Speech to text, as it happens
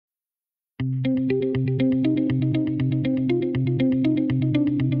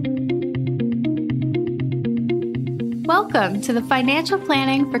Welcome to the Financial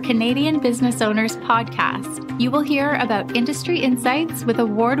Planning for Canadian Business Owners podcast. You will hear about industry insights with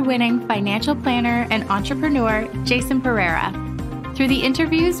award-winning financial planner and entrepreneur Jason Pereira. Through the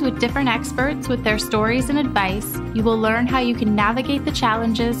interviews with different experts with their stories and advice, you will learn how you can navigate the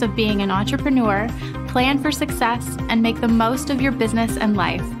challenges of being an entrepreneur, plan for success, and make the most of your business and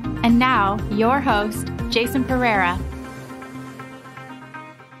life. And now, your host, Jason Pereira.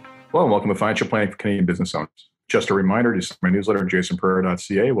 Hello and welcome to Financial Planning for Canadian Business Owners. Just a reminder to my newsletter,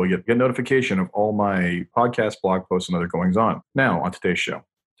 jasonpereira.ca, where you get notification of all my podcasts, blog posts, and other goings-on. Now, on today's show.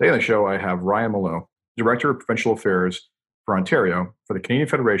 Today on the show, I have Ryan Mallough, Director of Provincial Affairs for Ontario for the Canadian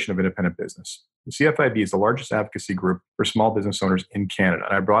Federation of Independent Business. The CFIB is the largest advocacy group for small business owners in Canada,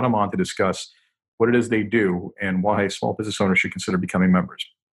 and I brought him on to discuss what it is they do and why small business owners should consider becoming members.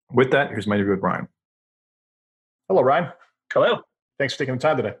 With that, here's my interview with Ryan. Hello, Ryan. Hello. Thanks for taking the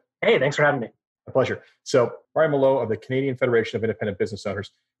time today. Hey, thanks for having me. My pleasure. So, Ryan Mallough of the Canadian Federation of Independent Business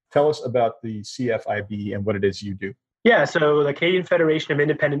Owners. Tell us about the CFIB and what it is you do. Yeah, so the Canadian Federation of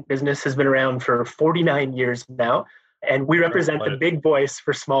Independent Business has been around for 49 years now, and we represent the big voice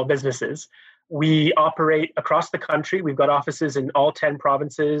for small businesses. We operate across the country. We've got offices in all 10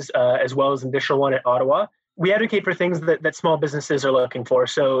 provinces, as well as an additional one at Ottawa. We advocate for things that small businesses are looking for.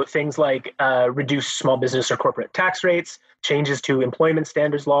 So things like reduced small business or corporate tax rates, changes to employment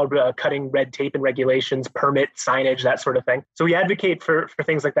standards law, cutting red tape and regulations, permit, signage, that sort of thing. So we advocate for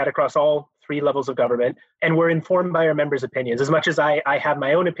things like that across all three levels of government. And we're informed by our members' opinions. As much as I have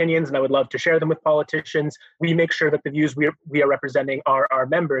my own opinions and I would love to share them with politicians, we make sure that the views we are representing are our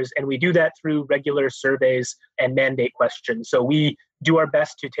members. And we do that through regular surveys and mandate questions. So we do our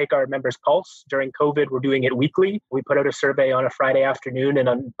best to take our members' pulse. During COVID, we're doing it weekly. We put out a survey on a Friday afternoon,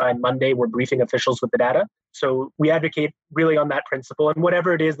 and by Monday, we're briefing officials with the data. So we advocate really on that principle. And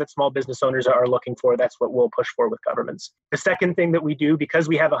whatever it is that small business owners are looking for, that's what we'll push for with governments. The second thing that we do, because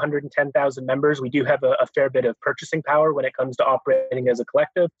we have 110,000 members, we do have a fair bit of purchasing power when it comes to operating as a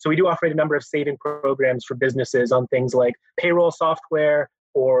collective. So we do operate a number of saving programs for businesses on things like payroll software,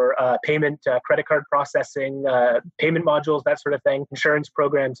 or payment, credit card processing, payment modules, that sort of thing, insurance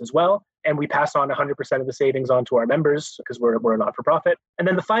programs as well. And we pass on 100% of the savings on to our members because we're a not-for-profit. And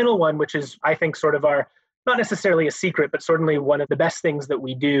then the final one, which is, I think, sort of our, not necessarily a secret, but certainly one of the best things that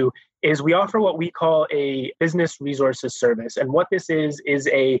we do, is we offer what we call a business resources service. And what this is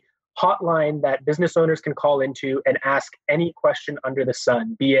a hotline that business owners can call into and ask any question under the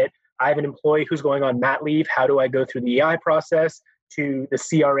sun, be it, I have an employee who's going on mat leave, how do I go through the EI process? To the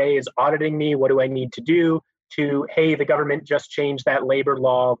CRA is auditing me, what do I need to do? To, hey, the government just changed that labor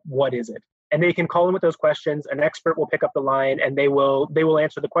law, what is it? And they can call in with those questions. An expert will pick up the line and they will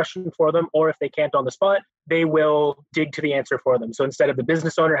answer the question for them. Or if they can't on the spot, they will dig to the answer for them. So instead of the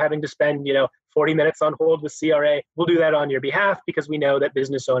business owner having to spend, 40 minutes on hold with CRA, we'll do that on your behalf because we know that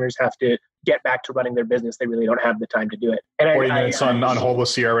business owners have to get back to running their business. They really don't have the time to do it. And 40 minutes on hold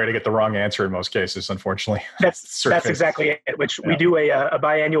with CRA to get the wrong answer in most cases, unfortunately. That's exactly it, which we do a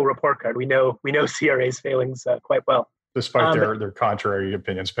biannual report card. We know CRA's failings quite well. Despite their contrary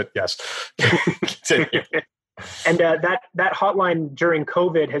opinions, but yes. Continue. And that hotline during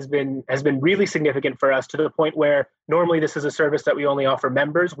COVID has been really significant for us to the point where normally this is a service that we only offer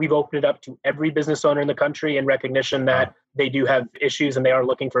members. We've opened it up to every business owner in the country in recognition that they do have issues and they are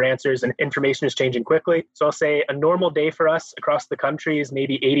looking for answers and information is changing quickly. So I'll say a normal day for us across the country is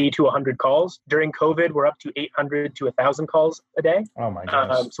maybe 80 to 100 calls. During COVID, we're up to 800 to 1,000 calls a day. Oh my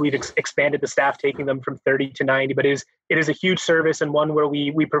goodness. So we've expanded the staff, taking them from 30 to 90, but it is a huge service and one where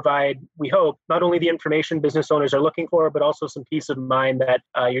we provide, we hope, not only the information business owners are looking for, but also some peace of mind that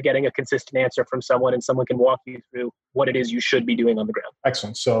you're getting a consistent answer from someone and someone can walk you through what it is you should be doing on the ground.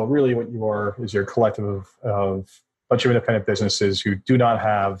 Excellent. So really what you are is your collective of bunch of independent businesses who do not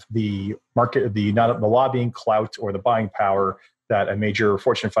have the market, the lobbying clout or the buying power that a major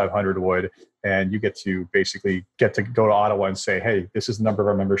Fortune 500 would. And you get to go to Ottawa and say, hey, this is the number of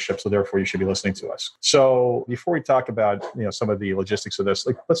our membership, so therefore you should be listening to us. So before we talk about some of the logistics of this,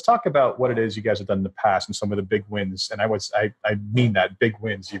 let's talk about what it is you guys have done in the past and some of the big wins. And I mean that, big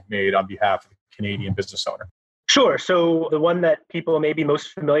wins you've made on behalf of the Canadian business owner. Sure. So the one that people may be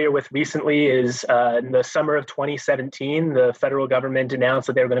most familiar with recently is in the summer of 2017, the federal government announced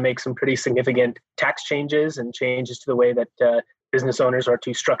that they were going to make some pretty significant tax changes and changes to the way that business owners are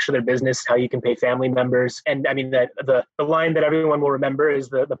to structure their business, how you can pay family members. And I mean, that the line that everyone will remember is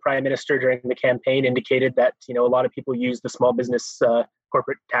the Prime Minister during the campaign indicated that, a lot of people use the small business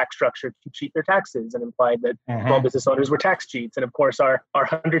corporate tax structure to cheat their taxes and implied that small business owners were tax cheats. And of course, our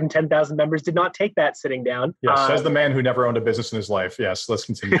 110,000 members did not take that sitting down. Yes, says the man who never owned a business in his life. Yes, let's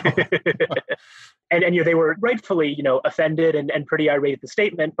continue. And they were rightfully, offended and pretty irate at the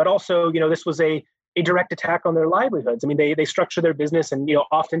statement, but also, this was a direct attack on their livelihoods. I mean, they structure their business, and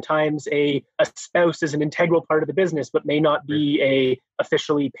oftentimes a spouse is an integral part of the business, but may not be a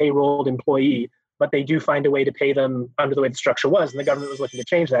officially payrolled employee. But they do find a way to pay them under the way the structure was, and the government was looking to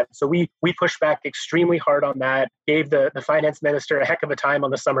change that. So we pushed back extremely hard on that, gave the finance minister a heck of a time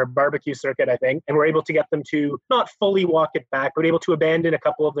on the summer barbecue circuit, I think, and we're able to get them to not fully walk it back, but able to abandon a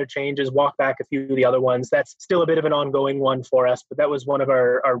couple of their changes, walk back a few of the other ones. That's still a bit of an ongoing one for us, but that was one of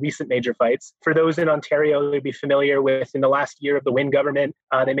our recent major fights. For those in Ontario, they'd be familiar with, in the last year of the Wynne government,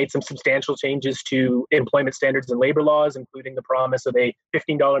 they made some substantial changes to employment standards and labor laws, including the promise of a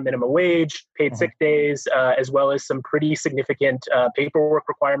 $15 minimum wage, paid sick days, as well as some pretty significant paperwork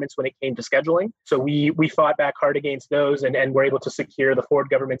requirements when it came to scheduling. So we fought back hard against those and were able to secure the Ford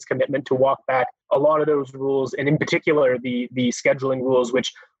government's commitment to walk back a lot of those rules, and in particular the scheduling rules,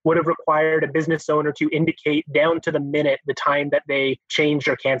 which would have required a business owner to indicate down to the minute the time that they changed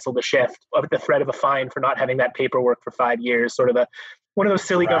or canceled a shift, of the threat of a fine for not having that paperwork for 5 years. Sort of one of those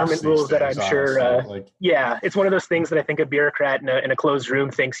silly government rules that I'm sure, it's one of those things that I think a bureaucrat in a closed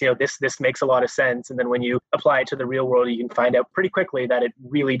room thinks, this makes a lot of sense. And then when you apply it to the real world, you can find out pretty quickly that it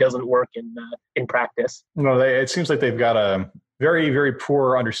really doesn't work in practice. No, it seems like they've got a very, very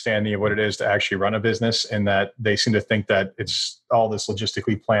poor understanding of what it is to actually run a business, and that they seem to think that it's all this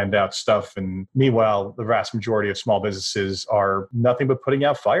logistically planned out stuff. And meanwhile, the vast majority of small businesses are nothing but putting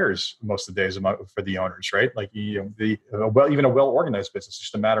out fires most of the days for the owners, right? Like even a well-organized business, it's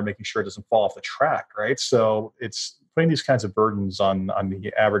just a matter of making sure it doesn't fall off the track, right? So it's putting these kinds of burdens on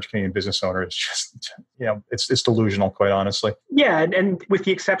the average Canadian business owner is just, it's delusional, quite honestly. Yeah, and with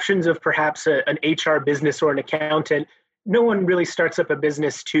the exceptions of perhaps an HR business or an accountant, no one really starts up a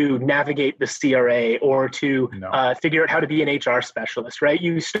business to navigate the CRA or to figure out how to be an HR specialist, right?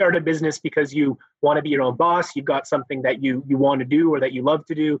 You start a business because you want to be your own boss. You've got something that you want to do or that you love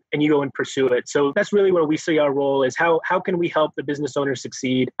to do, and you go and pursue it. So that's really where we see our role is how can we help the business owner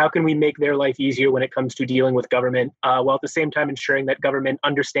succeed? How can we make their life easier when it comes to dealing with government, while at the same time ensuring that government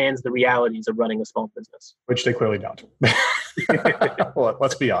understands the realities of running a small business? Which they clearly don't. Well,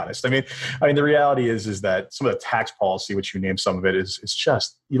 let's be honest. I mean, the reality is that some of the tax policy, which you named some of it, is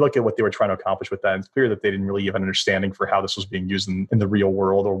just, you look at what they were trying to accomplish with that, and it's clear that they didn't really have an understanding for how this was being used in the real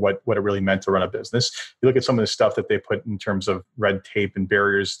world, or what it really meant to run a business. You look at some of the stuff that they put in terms of red tape and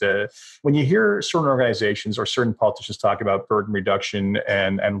barriers. When you hear certain organizations or certain politicians talk about burden reduction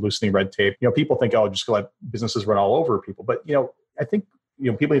and loosening red tape, people think, oh, just let businesses run all over people. But, I think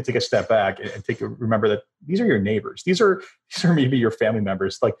people need to take a step back and remember that these are your neighbors. These are maybe your family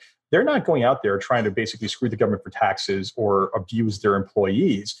members. Like, they're not going out there trying to basically screw the government for taxes or abuse their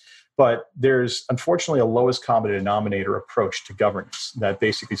employees. But there's unfortunately a lowest common denominator approach to governance that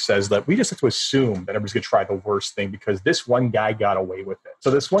basically says that we just have to assume that everybody's going to try the worst thing because this one guy got away with it. So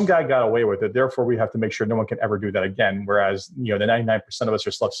this one guy got away with it. Therefore, we have to make sure no one can ever do that again. Whereas, the 99% of us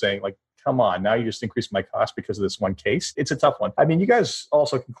are left saying, like, come on, now you just increased my cost because of this one case. It's a tough one. I mean, you guys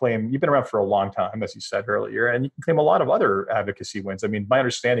also can claim, you've been around for a long time, as you said earlier, and you can claim a lot of other advocacy wins. I mean, my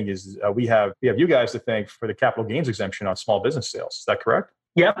understanding is we have you guys to thank for the capital gains exemption on small business sales. Is that correct?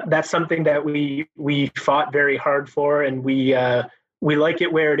 Yep, that's something that we fought very hard for, and we like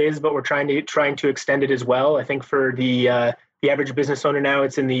it where it is, but we're trying to extend it as well. I think for the average business owner now,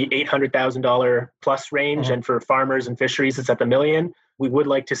 it's in the $800,000 plus range, and for farmers and fisheries, it's at the $1 million. We would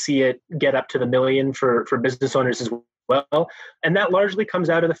like to see it get up to the $1 million for business owners as well. And that largely comes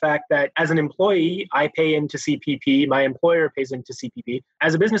out of the fact that as an employee, I pay into CPP, my employer pays into CPP.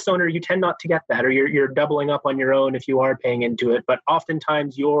 As a business owner, you tend not to get that, or you're doubling up on your own if you are paying into it. But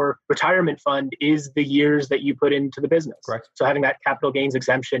oftentimes your retirement fund is the years that you put into the business. Correct. So having that capital gains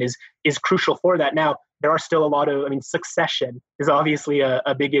exemption is crucial for that. Now, there are still a lot of, succession is obviously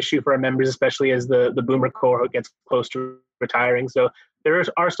a big issue for our members, especially as the boomer cohort gets close to retiring. So there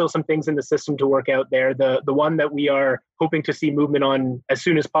are still some things in the system to work out there. The one that we are hoping to see movement on as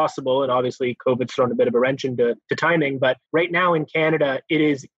soon as possible, and obviously COVID's thrown a bit of a wrench into timing, but right now in Canada, it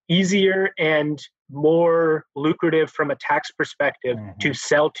is easier and more lucrative from a tax perspective to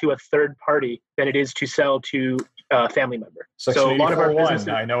sell to a third party than it is to sell to a family member. Section so a lot of our 84.1, businesses,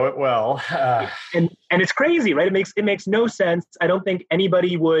 I know it well. and it's crazy, right? It makes no sense. I don't think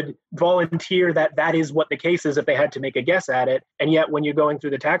anybody would volunteer that is what the case is if they had to make a guess at it. And yet, when you're going through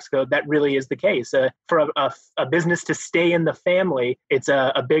the tax code, that really is the case. For a business to stay in the family, it's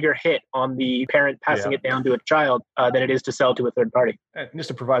a bigger hit on the parent passing it down to a child than it is to sell to a third party. And just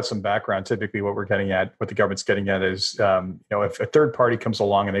to provide some background, typically what the government's getting at is, if a third party comes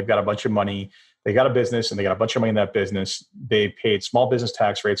along and they've got a bunch of money, they got a business and they got a bunch of money in that business, they paid small business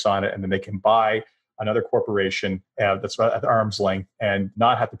tax rates on it, and then they can buy another corporation that's at arm's length and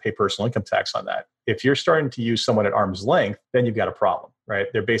not have to pay personal income tax on that. If you're starting to use someone at arm's length, then you've got a problem, right?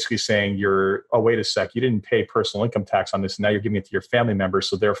 They're basically saying wait a sec, you didn't pay personal income tax on this, and now you're giving it to your family members,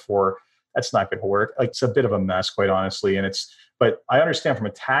 so therefore that's not going to work. Like, it's a bit of a mess, quite honestly. But I understand from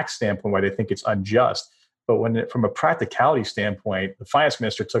a tax standpoint why they think it's unjust. But from a practicality standpoint, the finance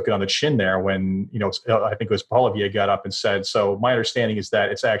minister took it on the chin there when, I think it was Poilievre got up and said, so my understanding is that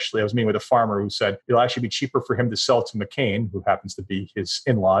I was meeting with a farmer who said it'll actually be cheaper for him to sell to McCain, who happens to be his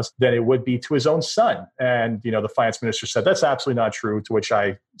in-laws, than it would be to his own son. And, the finance minister said, that's absolutely not true, to which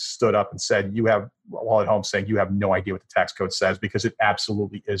I stood up and said, while at home saying, you have no idea what the tax code says, because it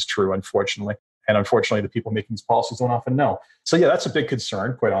absolutely is true, unfortunately. And unfortunately, the people making these policies don't often know. So yeah, that's a big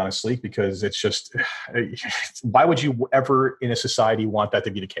concern, quite honestly, because it's just, why would you ever in a society want that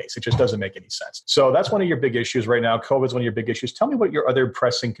to be the case? It just doesn't make any sense. So that's one of your big issues right now. COVID is one of your big issues. Tell me what your other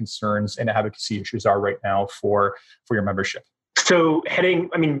pressing concerns and advocacy issues are right now for your membership. So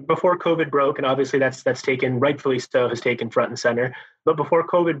before COVID broke, and obviously that's taken, rightfully so, has taken front and center. But before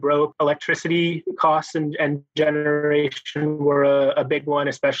COVID broke, electricity costs and generation were a big one,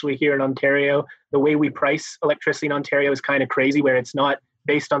 especially here in Ontario. The way we price electricity in Ontario is kind of crazy, where it's not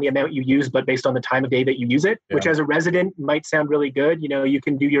based on the amount you use, but based on the time of day that you use it, which as a resident might sound really good. You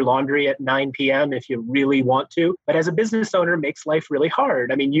can do your laundry at 9 p.m. if you really want to, but as a business owner, makes life really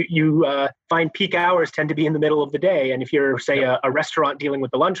hard. I mean, you find peak hours tend to be in the middle of the day. And if you're, say, a restaurant dealing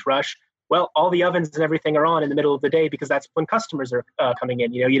with the lunch rush, well, all the ovens and everything are on in the middle of the day because that's when customers are coming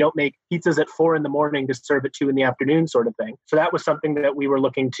in. You don't make pizzas at 4 a.m. to serve at 2 p.m. sort of thing. So that was something that we were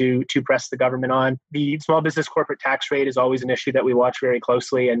looking to press the government on. The small business corporate tax rate is always an issue that we watch very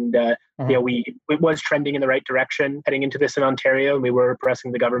closely. And it was trending in the right direction heading into this in Ontario. And we were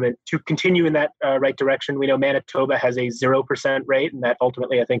pressing the government to continue in that right direction. We know Manitoba has a 0% rate, and that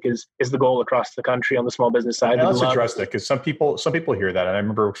ultimately I think is the goal across the country on the small business side. Yeah, let's address that, because some people hear that. And I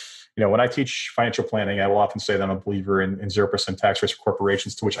remember, when I teach financial planning, I will often say that I'm a believer in 0% tax rates for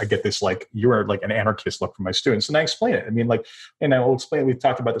corporations, to which I get this, you're like an anarchist look from my students. And I explain it. And I will explain, we've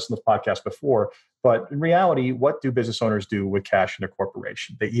talked about this in the podcast before, but in reality, what do business owners do with cash in a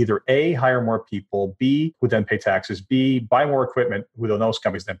corporation? They either A, hire more people, B, who then pay taxes, B, buy more equipment, who those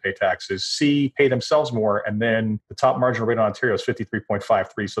companies then pay taxes, C, pay themselves more, and then the top marginal rate in Ontario is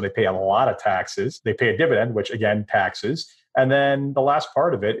 53.53, so they pay a lot of taxes. They pay a dividend, which again, taxes. And then the last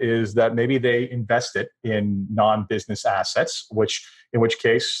part of it is that maybe they invest it in non-business assets, in which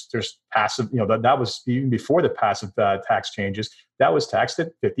case there's passive, that was even before the passive tax changes, that was taxed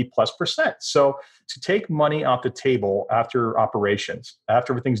at 50+%. So to take money off the table after operations,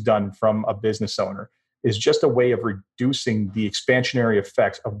 after everything's done from a business owner, is just a way of reducing the expansionary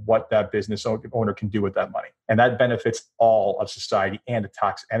effects of what that business owner can do with that money. And that benefits all of society and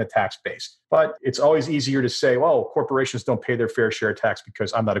the tax base. But it's always easier to say, well, corporations don't pay their fair share of tax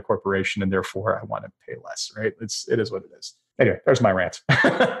because I'm not a corporation and therefore I want to pay less, right? It is what it is. Anyway, there's my rant.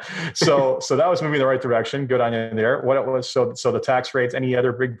 So that was moving in the right direction. Good on you there. What it was, so the tax rates, any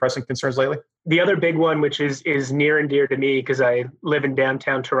other big pressing concerns lately? The other big one, which is near and dear to me because I live in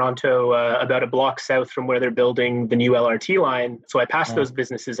downtown Toronto, about a block south from where they're building the new LRT line. So I pass those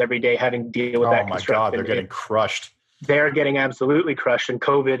businesses every day having to deal with that construction. Oh my God, they're getting crushed. They're getting absolutely crushed. And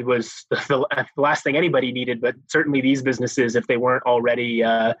COVID was the last thing anybody needed, but certainly these businesses, if they weren't already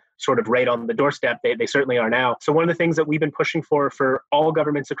sort of right on the doorstep, they certainly are now. So one of the things that we've been pushing for all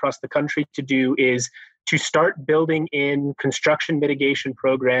governments across the country to do is to start building in construction mitigation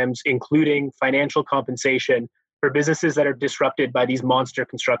programs, including financial compensation for businesses that are disrupted by these monster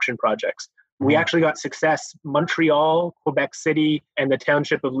construction projects. We actually got success. Montreal, Quebec City, and the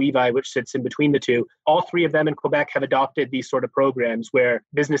township of Levi, which sits in between the two. All three of them in Quebec have adopted these sort of programs where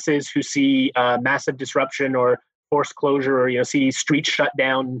businesses who see massive disruption or forced closure or, see streets shut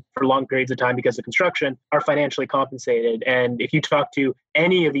down for long periods of time because of construction are financially compensated. And if you talk to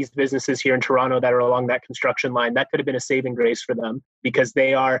any of these businesses here in Toronto that are along that construction line, that could have been a saving grace for them because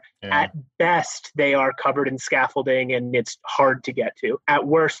they are, at best, they are covered in scaffolding and it's hard to get to. At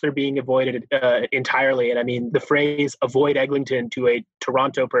worst, they're being avoided entirely. And I mean, the phrase avoid Eglinton to a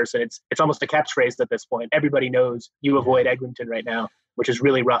Toronto person, it's almost a catchphrase at this point. Everybody knows you avoid Eglinton right now, which is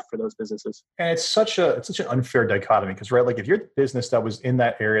really rough for those businesses. And it's such an unfair dichotomy because, right, like if you're the business that was in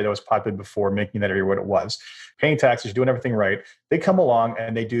that area that was populated before, making that area what it was, paying taxes, doing everything right, they come along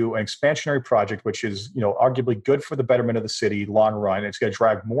and they do an expansionary project, which is, arguably good for the betterment of the city long run. It's going to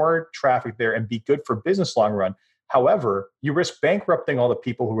drive more traffic there and be good for business long run. However, you risk bankrupting all the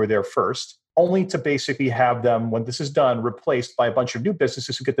people who were there first, only to basically have them, when this is done, replaced by a bunch of new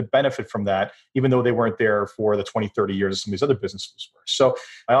businesses who get the benefit from that, even though they weren't there for the 20, 30 years some of these other businesses were. So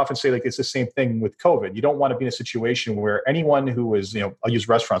I often say, like, it's the same thing with COVID. You don't want to be in a situation where anyone who was, I'll use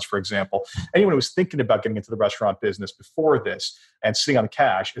restaurants, for example, anyone who was thinking about getting into the restaurant business before this and sitting on the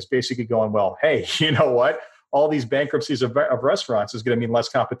cash is basically going, well, hey, you know what? All these bankruptcies of restaurants is going to mean less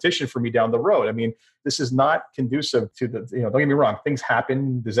competition for me down the road. I mean, this is not conducive to the, don't get me wrong, things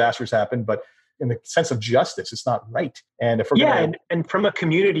happen, disasters happen, but in the sense of justice, it's not right. And if we're and from a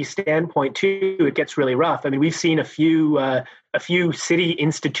community standpoint too, it gets really rough. I mean, we've seen a few city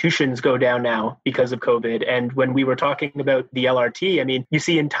institutions go down now because of COVID. And when we were talking about the LRT, I mean, you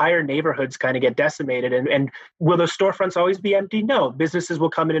see entire neighborhoods kind of get decimated. And will those storefronts always be empty? No, businesses will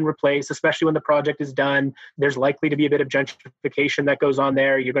come in and replace, especially when the project is done. There's likely to be a bit of gentrification that goes on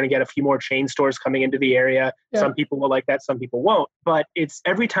there. You're going to get a few more chain stores coming into the area. Yeah. Some people will like that, some people won't. But it's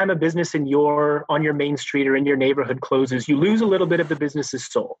every time a business on your main street or in your neighborhood closes, you lose a little bit of the business's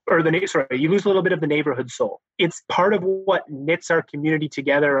soul, you lose a little bit of the neighborhood soul. It's part of what knits our community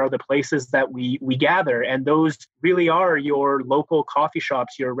together are the places that we gather. And those really are your local coffee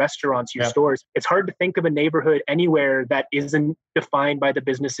shops, your restaurants, your stores. It's hard to think of a neighborhood anywhere that isn't defined by the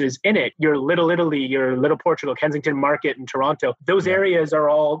businesses in it. Your Little Italy, your Little Portugal, Kensington Market in Toronto, those areas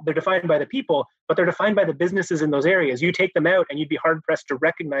they're defined by the people, but they're defined by the businesses in those areas. You take them out and you'd be hard pressed to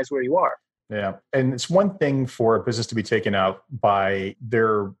recognize where you are. Yeah. And it's one thing for a business to be taken out by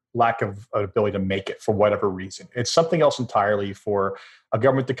their lack of ability to make it for whatever reason. It's something else entirely for a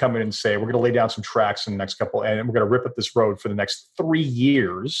government to come in and say, we're going to lay down some tracks in the next couple, and we're going to rip up this road for the next 3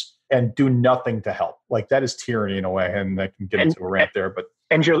 years and do nothing to help. Like, that is tyranny in a way. And I can get into a rant there, but.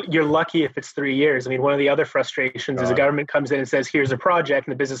 And you're lucky if it's 3 years. I mean, one of the other frustrations is a government comes in and says, here's a project,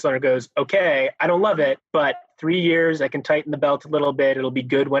 and the business owner goes, okay, I don't love it, but 3 years, I can tighten the belt a little bit. It'll be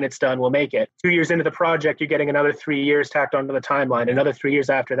good when it's done. We'll make it. 2 years into the project, you're getting another 3 years tacked onto the timeline, another 3 years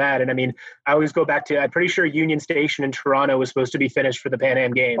after that. And I mean, I always go back to, I'm pretty sure Union Station in Toronto was supposed to be finished for the Pan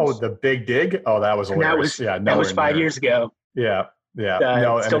Am Games. Oh, the big dig? Oh, that was hilarious. That was 5 years ago. Yeah. Yeah,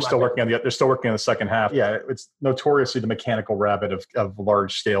 and they're still working on the second half. Yeah, it's notoriously the mechanical rabbit of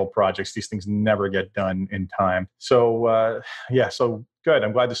large scale projects. These things never get done in time. So so good.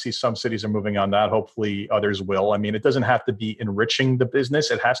 I'm glad to see some cities are moving on that. Hopefully others will. I mean, it doesn't have to be enriching the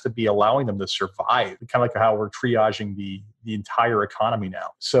business. It has to be allowing them to survive. Kind of like how we're triaging the entire economy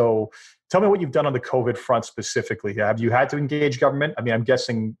now. So tell me what you've done on the COVID front specifically. Have you had to engage government? I mean, I'm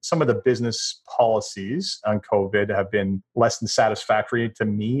guessing some of the business policies on COVID have been less than satisfactory to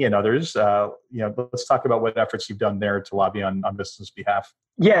me and others. Let's talk about what efforts you've done there to lobby on business behalf.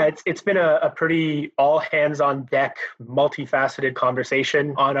 Yeah, it's been a pretty all hands on deck, multifaceted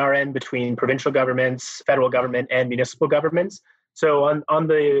conversation on our end between provincial governments, federal government, and municipal governments. So on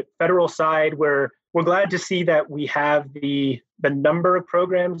the federal side, we're glad to see that we have the number of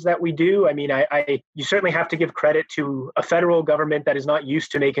programs that we do. I mean, you certainly have to give credit to a federal government that is not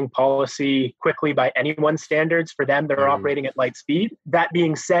used to making policy quickly by anyone's standards. For them, they're operating at light speed. That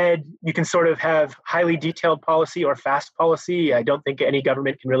being said, you can sort of have highly detailed policy or fast policy. I don't think any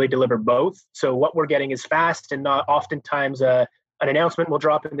government can really deliver both. So what we're getting is fast and not oftentimes an announcement will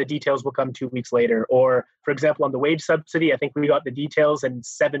drop and the details will come 2 weeks later. Or, for example, on the wage subsidy, I think we got the details and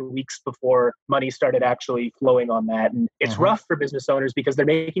 7 weeks before money started actually flowing on that. And it's rough for business owners because they're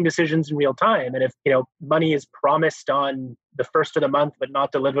making decisions in real time. And if, money is promised on the first of the month, but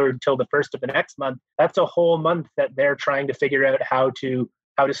not delivered till the first of the next month, that's a whole month that they're trying to figure out how to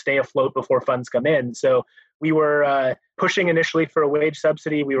stay afloat before funds come in. So we were pushing initially for a wage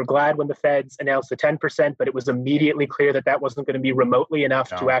subsidy. We were glad when the feds announced the 10%, but it was immediately clear that wasn't going to be remotely enough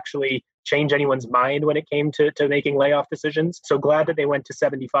to actually change anyone's mind when it came to making layoff decisions. So glad that they went to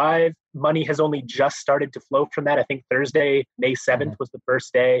 75. Money has only just started to flow from that. I think Thursday, May 7th was the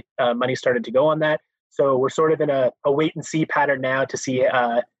first day money started to go on that. So we're sort of in a wait and see pattern now to see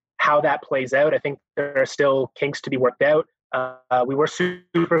how that plays out. I think there are still kinks to be worked out. We were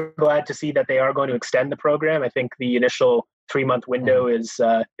super glad to see that they are going to extend the program. I think the initial 3-month window is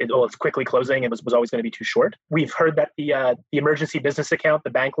it's quickly closing and was always going to be too short. We've heard that the emergency business account, the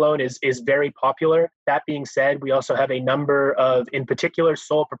bank loan, is very popular. That being said, we also have a number of, in particular,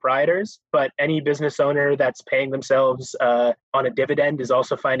 sole proprietors, but any business owner that's paying themselves on a dividend is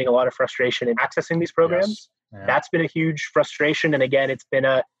also finding a lot of frustration in accessing these programs. Yes. Yeah. That's been a huge frustration. And again, it's been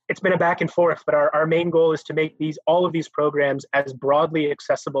a back and forth, but our main goal is to make all of these programs as broadly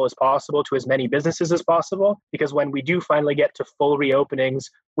accessible as possible to as many businesses as possible. Because when we do finally get to full reopenings,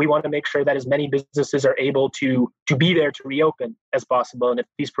 we want to make sure that as many businesses are able to be there to reopen as possible. And if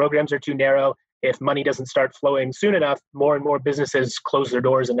these programs are too narrow, if money doesn't start flowing soon enough, more and more businesses close their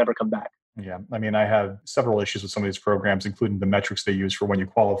doors and never come back. Yeah. I mean, I have several issues with some of these programs, including the metrics they use for when you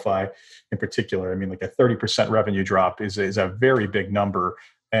qualify in particular. I mean, like a 30% revenue drop is a very big number.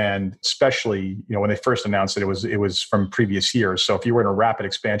 And especially, when they first announced it, it was from previous years. So if you were in a rapid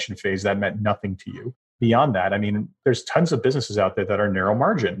expansion phase, that meant nothing to you. Beyond that, I mean, there's tons of businesses out there that are narrow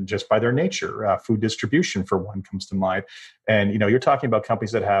margin just by their nature. Food distribution, for one, comes to mind. And, you're talking about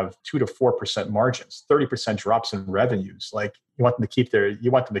companies that have 2 to 4% margins, 30% drops in revenues. Like you want them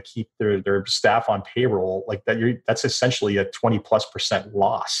to keep their staff on payroll like that. That's essentially a 20+%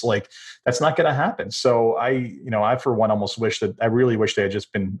 loss. Like that's not going to happen. So I for one almost really wish they had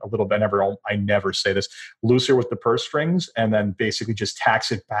just been a little bit, I never say this, looser with the purse strings and then basically just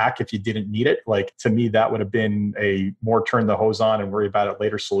tax it back if you didn't need it. Like to me, that would have been a more turn the hose on and worry about it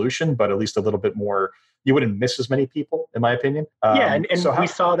later solution, but at least a little bit more. You wouldn't miss as many people, in my opinion. And we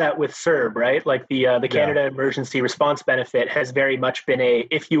saw that with CERB, right? Like the Canada Emergency Response Benefit has very much been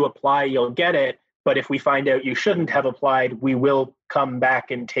if you apply, you'll get it. But if we find out you shouldn't have applied, we will come back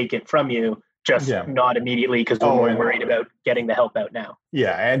and take it from you. Just not immediately because we're more worried about getting the help out now.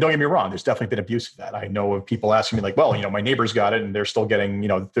 Yeah. And don't get me wrong, there's definitely been abuse of that. I know of people asking me like, well, my neighbors got it and they're still getting,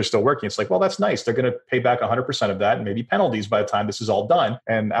 they're still working. It's like, well, that's nice. They're going to pay back 100% of that and maybe penalties by the time this is all done.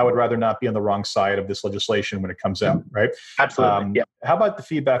 And I would rather not be on the wrong side of this legislation when it comes out, right? Absolutely. How about the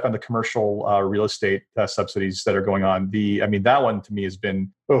feedback on the commercial real estate subsidies that are going on? That one to me has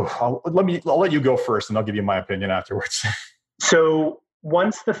been, I'll let you go first and I'll give you my opinion afterwards. So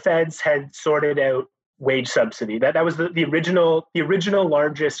once the feds had sorted out wage subsidy, that was the original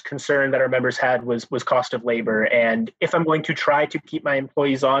largest concern that our members had was cost of labor. And if I'm going to try to keep my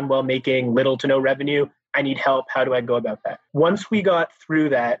employees on while making little to no revenue, I need help. How do I go about that? Once we got through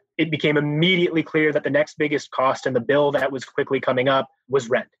that, it became immediately clear that the next biggest cost in the bill that was quickly coming up was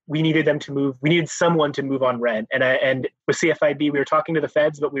rent. We needed them to move. We needed someone to move on rent. And with CFIB, we were talking to the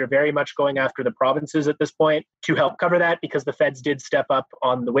feds, but we were very much going after the provinces at this point to help cover that because the feds did step up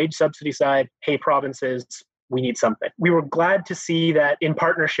on the wage subsidy side. Hey, provinces, we need something. We were glad to see that in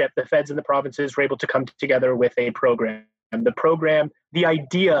partnership, the feds and the provinces were able to come together with a program. And the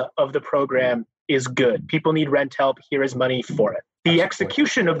idea of the program is good. People need rent help. Here is money for it. The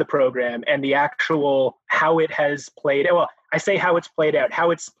execution of the program and the actual how it has played. Well, I say how it's played out,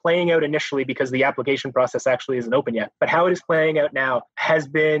 how it's playing out initially because the application process actually isn't open yet. But how it is playing out now has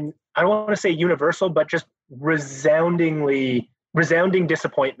been, I don't want to say universal, but just resounding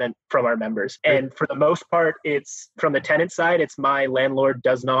disappointment from our members. And for the most part, it's from the tenant side, it's my landlord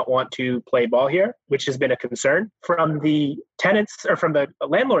does not want to play ball here, which has been a concern. From the tenants or from the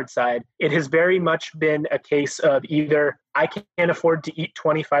landlord side, it has very much been a case of either I can't afford to eat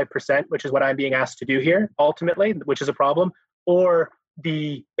 25%, which is what I'm being asked to do here ultimately, which is a problem, or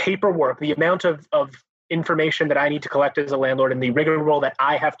the paperwork, the amount of information that I need to collect as a landlord and the rigmarole that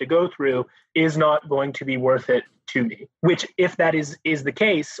I have to go through is not going to be worth it to me. Which, if that is the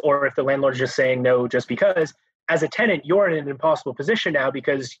case, or if the landlord's just saying no just because, as a tenant, you're in an impossible position now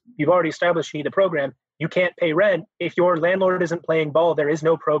because you've already established you need a program. You can't pay rent. If your landlord isn't playing ball, there is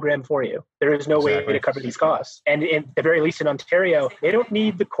no program for you. There is no way to cover these costs. And at the very least in Ontario, they don't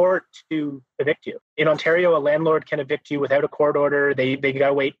need the court to evict you. In Ontario, a landlord can evict you without a court order. They got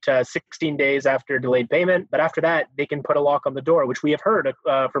to wait 16 days after delayed payment. But after that, they can put a lock on the door, which we have heard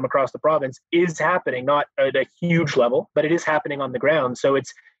from across the province is happening, not at a huge level, but it is happening on the ground. So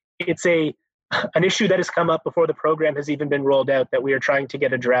it's an issue that has come up before the program has even been rolled out that we are trying to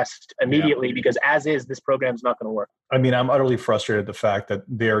get addressed immediately because as is, this program is not going to work. I mean, I'm utterly frustrated at the fact that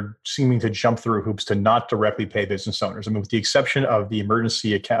they're seeming to jump through hoops to not directly pay business owners. I mean, with the exception of the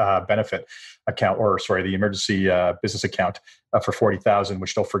emergency benefit account, the emergency business account, for 40,000,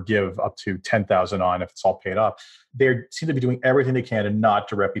 which they'll forgive up to 10,000 on if it's all paid up. They seem to be doing everything they can to not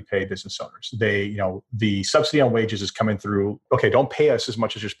directly pay business owners. The subsidy on wages is coming through. Okay, don't pay us as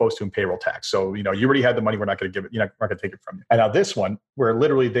much as you're supposed to in payroll tax. So, you already had the money. We're not going to give it. We're not going to take it from you. And now this one, where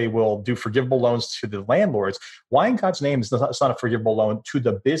literally they will do forgivable loans to the landlords. Why in God's name is it's not a forgivable loan to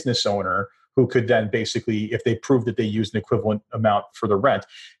the business owner, who could then basically, if they prove that they used an equivalent amount for the rent,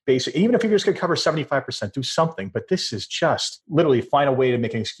 basically, even if you just could cover 75%, do something. But this is just literally find a way to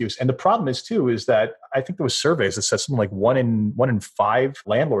make an excuse. And the problem is too, is that I think there was surveys that said something like one in 5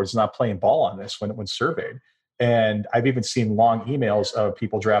 landlords not playing ball on this when surveyed. And I've even seen long emails of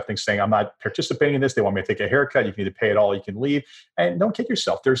people drafting saying, I'm not participating in this. They want me to take a haircut. You can either pay it all, you can leave. And don't kid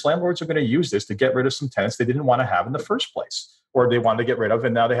yourself. There's landlords who are going to use this to get rid of some tenants they didn't want to have in the first place, or they wanted to get rid of,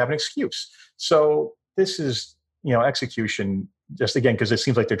 and now they have an excuse. So this is, execution, just again, because it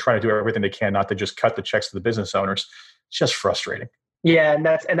seems like they're trying to do everything they can not to just cut the checks to the business owners. It's just frustrating. Yeah, and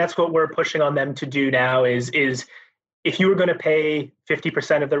that's what we're pushing on them to do now is if you were going to pay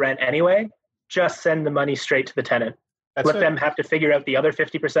 50% of the rent anyway, just send the money straight to the tenant. Let them have to figure out the other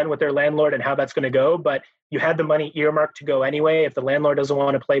 50% with their landlord and how that's going to go. But you had the money earmarked to go anyway. If the landlord doesn't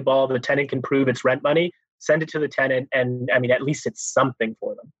want to play ball, the tenant can prove it's rent money. Send it to the tenant. And at least it's something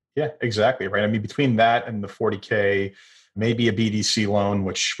for them. Yeah, exactly. Right. Between that and the 40K, maybe a BDC loan,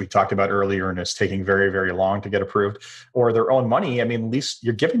 which we talked about earlier, and it's taking very, very long to get approved, or their own money. At least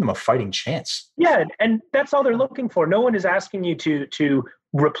you're giving them a fighting chance. Yeah. And that's all they're looking for. No one is asking you to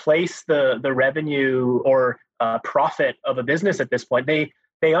replace the revenue or profit of a business at this point.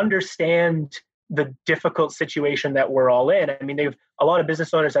 They understand the difficult situation that we're all in. They've a lot of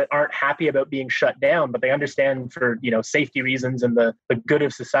business owners that aren't happy about being shut down, but they understand for safety reasons and the good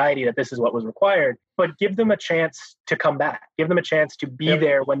of society that this is what was required. But give them a chance to come back. Give them a chance to be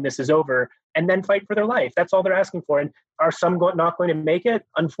there when this is over, and then fight for their life. That's all they're asking for. And are some not going to make it?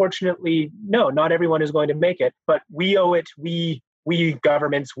 Unfortunately, no. Not everyone is going to make it. But we owe it. We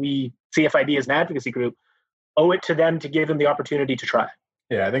governments, we CFIB as an advocacy group, owe it to them to give them the opportunity to try.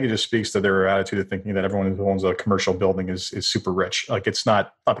 Yeah, I think it just speaks to their attitude of thinking that everyone who owns a commercial building is super rich. Like, it's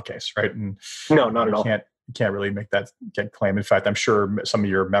not the case, right? And no, not at all. You can't really make that claim. In fact, I'm sure some of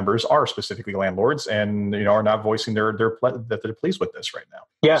your members are specifically landlords and are not voicing that they're pleased with this right now.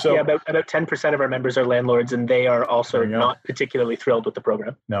 Yeah, about 10% of our members are landlords, and they are also not particularly thrilled with the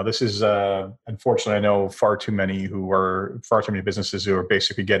program. No, this is unfortunately, I know far too many businesses who are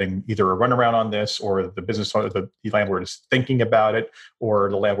basically getting either a runaround on this, or the business owner, the landlord is thinking about it, or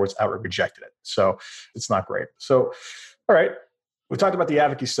the landlord's outright rejected it. So it's not great. So, all right. We talked about the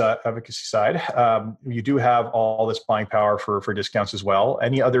advocacy side. You do have all this buying power for discounts as well.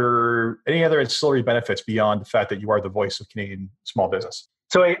 Any other ancillary benefits beyond the fact that you are the voice of Canadian small business?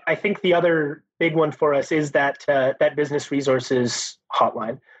 So I think the other big one for us is that business resources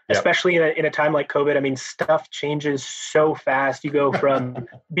hotline, especially in a time like COVID. Stuff changes so fast. You go from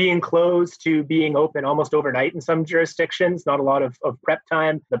being closed to being open almost overnight in some jurisdictions, not a lot of prep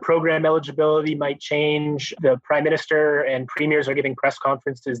time. The program eligibility might change. The Prime Minister and premiers are giving press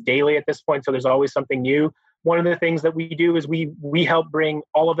conferences daily at this point, so there's always something new. One of the things that we do is we help bring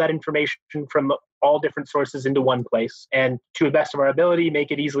all of that information from all different sources into one place, and to the best of our ability, make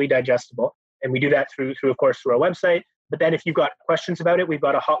it easily digestible. And we do that through of course, through our website. But then if you've got questions about it, we've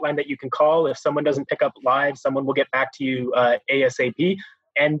got a hotline that you can call. If someone doesn't pick up live, someone will get back to you ASAP,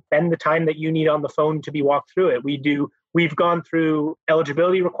 and spend the time that you need on the phone to be walked through it. We've gone through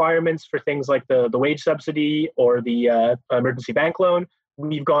eligibility requirements for things like the wage subsidy or the emergency bank loan.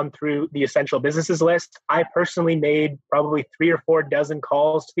 We've gone through the essential businesses list. I personally made probably 3 or 4 dozen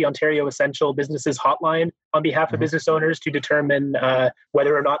calls to the Ontario Essential Businesses Hotline on behalf of business owners to determine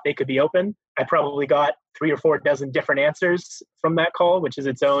whether or not they could be open. I probably got 3 or 4 dozen different answers from that call, which is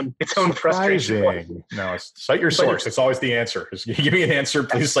its own frustration. No, cite your source. It's always the answer. Give me an answer,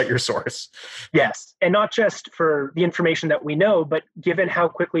 please cite your source. Yes. And not just for the information that we know, but given how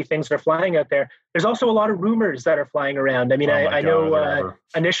quickly things are flying out there, there's also a lot of rumors that are flying around. I know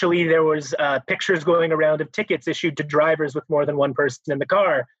initially there was pictures going around of tickets issued to drivers with more than one person in the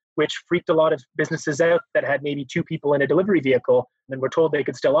car, which freaked a lot of businesses out that had maybe 2 people in a delivery vehicle and were told they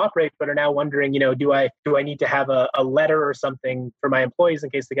could still operate, but are now wondering, do I need to have a letter or something for my employees in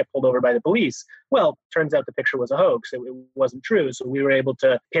case they get pulled over by the police? Well, turns out the picture was a hoax. It wasn't true. So we were able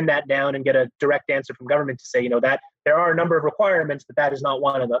to pin that down and get a direct answer from government to say, that there are a number of requirements, but that is not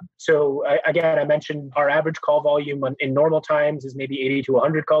one of them. So again, I mentioned our average call volume in normal times is maybe 80 to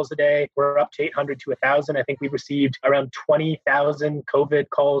 100 calls a day. We're up to 800 to 1,000. I think we've received around 20,000 COVID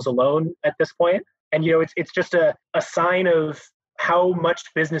calls alone at this point. And, it's just a sign of how much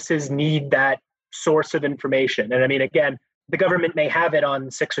businesses need that source of information. And again, the government may have it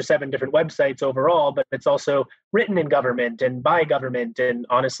on 6 or 7 different websites overall, but it's also written in government and by government, and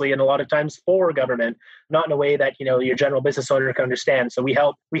honestly, and a lot of times for government, not in a way that your general business owner can understand. So we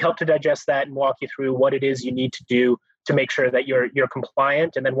help to digest that and walk you through what it is you need to do to make sure that you're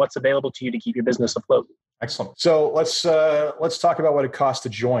compliant, and then what's available to you to keep your business afloat. Excellent. So let's talk about what it costs to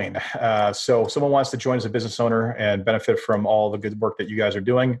join. So if someone wants to join as a business owner and benefit from all the good work that you guys are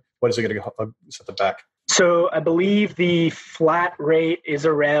doing, what is it going to set the back? So I believe the flat rate is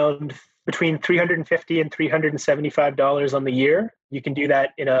around between $350 and $375 on the year. You can do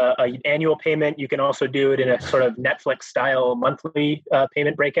that in an annual payment. You can also do it in a sort of Netflix style monthly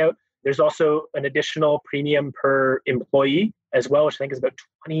payment breakout. There's also an additional premium per employee as well, which I think is about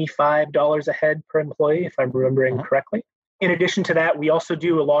 $25 a head per employee, if I'm remembering correctly. In addition to that, we also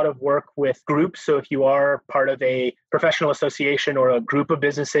do a lot of work with groups. So if you are part of a professional association or a group of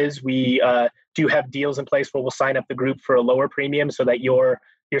businesses, we do have deals in place where we'll sign up the group for a lower premium so that your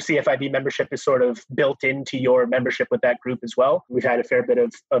CFIB membership is sort of built into your membership with that group as well. We've had a fair bit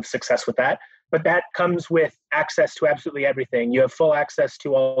of success with that. But that comes with access to absolutely everything. You have full access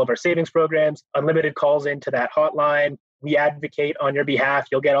to all of our savings programs, unlimited calls into that hotline. We advocate on your behalf.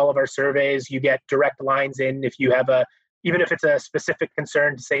 You'll get all of our surveys. You get direct lines in if you have even if it's a specific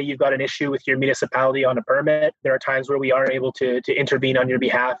concern, to say you've got an issue with your municipality on a permit, there are times where we are able to intervene on your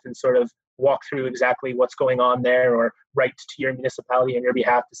behalf and sort of walk through exactly what's going on there, or write to your municipality on your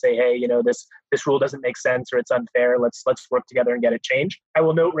behalf to say, hey, this rule doesn't make sense or it's unfair. Let's work together and get it changed. I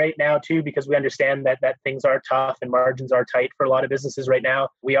will note right now too, because we understand that things are tough and margins are tight for a lot of businesses right now,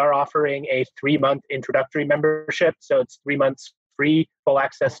 we are offering a 3-month introductory membership. So it's 3 months free, full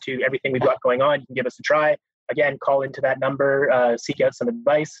access to everything we've got going on. You can give us a try. Again, call into that number, seek out some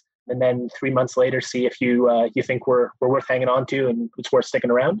advice, and then 3 months later, see if you think we're worth hanging on to and it's worth sticking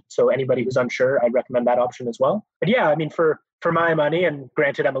around. So anybody who's unsure, I'd recommend that option as well. But yeah, I mean, for my money, and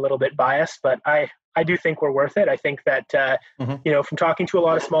granted, I'm a little bit biased, but I do think we're worth it. I think that, from talking to a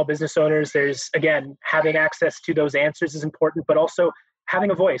lot of small business owners, there's, again, having access to those answers is important, but also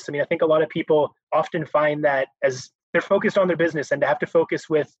having a voice. I mean, I think a lot of people often find that as they're focused on their business, and to have to focus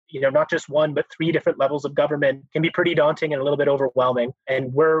with, not just one, but 3 different levels of government can be pretty daunting and a little bit overwhelming.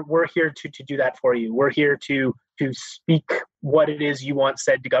 And we're here to do that for you. We're here to speak what it is you want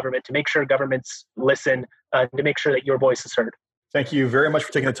said to government, to make sure governments listen, to make sure that your voice is heard. Thank you very much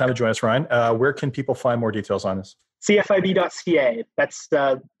for taking the time to join us, Ryan. Where can people find more details on this? CFIB.ca. That's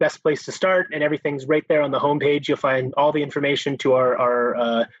the best place to start, and everything's right there on the homepage. You'll find all the information to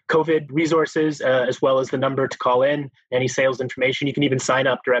our COVID resources, as well as the number to call in, any sales information. You can even sign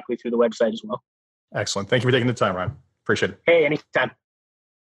up directly through the website as well. Excellent. Thank you for taking the time, Ryan. Appreciate it. Hey, anytime.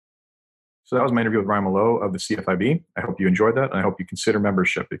 So that was my interview with Ryan Mallough of the CFIB. I hope you enjoyed that, and I hope you consider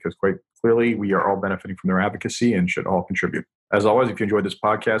membership, because quite clearly we are all benefiting from their advocacy and should all contribute. As always, if you enjoyed this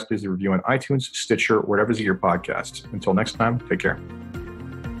podcast, please leave a review on iTunes, Stitcher, wherever you get your podcasts. Until next time, take care.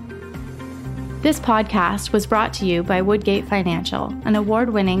 This podcast was brought to you by Woodgate Financial, an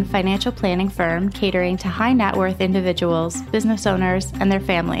award-winning financial planning firm catering to high net worth individuals, business owners, and their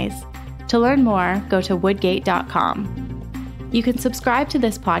families. To learn more, go to woodgate.com. You can subscribe to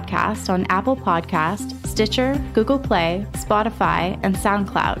this podcast on Apple Podcast, Stitcher, Google Play, Spotify, and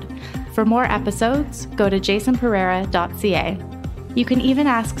SoundCloud. For more episodes, go to jasonpereira.ca. You can even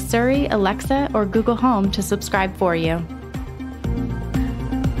ask Siri, Alexa, or Google Home to subscribe for you.